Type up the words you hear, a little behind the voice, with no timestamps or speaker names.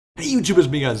Hey YouTubers,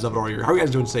 me guys, Zubbit here. How are you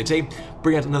guys doing today? Today,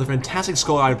 bringing out another fantastic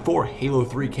skull guide for Halo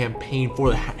 3 campaign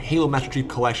for the Halo Master Chief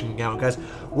Collection. Now, guys,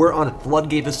 we're on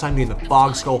Floodgate this time, getting the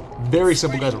Fog Skull. Very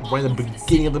simple, guys. Right at the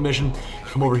beginning of the mission,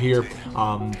 come over here.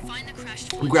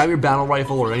 Grab your battle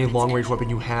rifle or any long-range weapon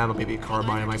you have. Maybe a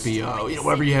carbine, it might be,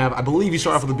 whatever you have. I believe you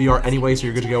start off with a BR anyway, so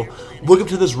you're good to go. Look up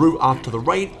to this roof off to the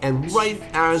right, and right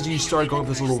as you start going up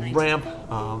this little ramp,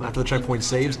 after the checkpoint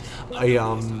saves, a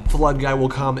flood guy will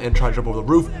come and try to jump over the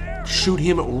roof. Shoot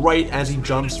him right as he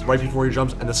jumps, right before he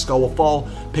jumps, and the skull will fall.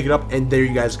 Pick it up, and there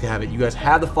you guys can have it. You guys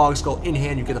have the Fog Skull in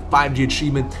hand. You get the 5G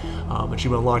achievement.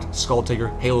 Achievement unlocked, Skull Taker,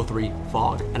 Halo 3,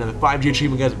 Fog. And then the 5G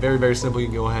achievement, guys, very, very simple. You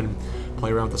can go ahead and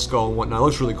play around with the skull and whatnot. It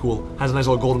looks really cool. Has a nice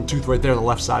little golden tooth right there on the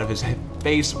left side of his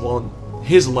face. Well, on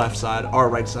his left side, our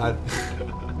right side.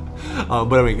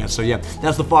 But anyway, guys, so yeah,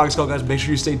 that's the Fog Skull, guys. Make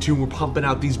sure you stay tuned. We're pumping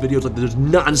out these videos like there's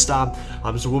non-stop.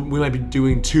 So we might be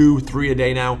doing 2, 3 a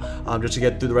day now, just to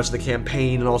get through the rest of the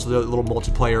campaign and also the little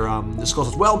multiplayer skulls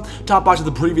as well. Top box of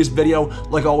the previous video,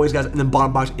 like always, guys, and then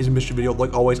bottom box is a mystery video,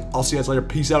 like always. I'll see you guys later.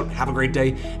 Peace out. Have a great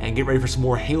day, and get ready for some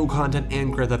more Halo content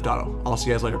and Grand Theft Auto. I'll see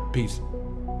you guys later. Peace.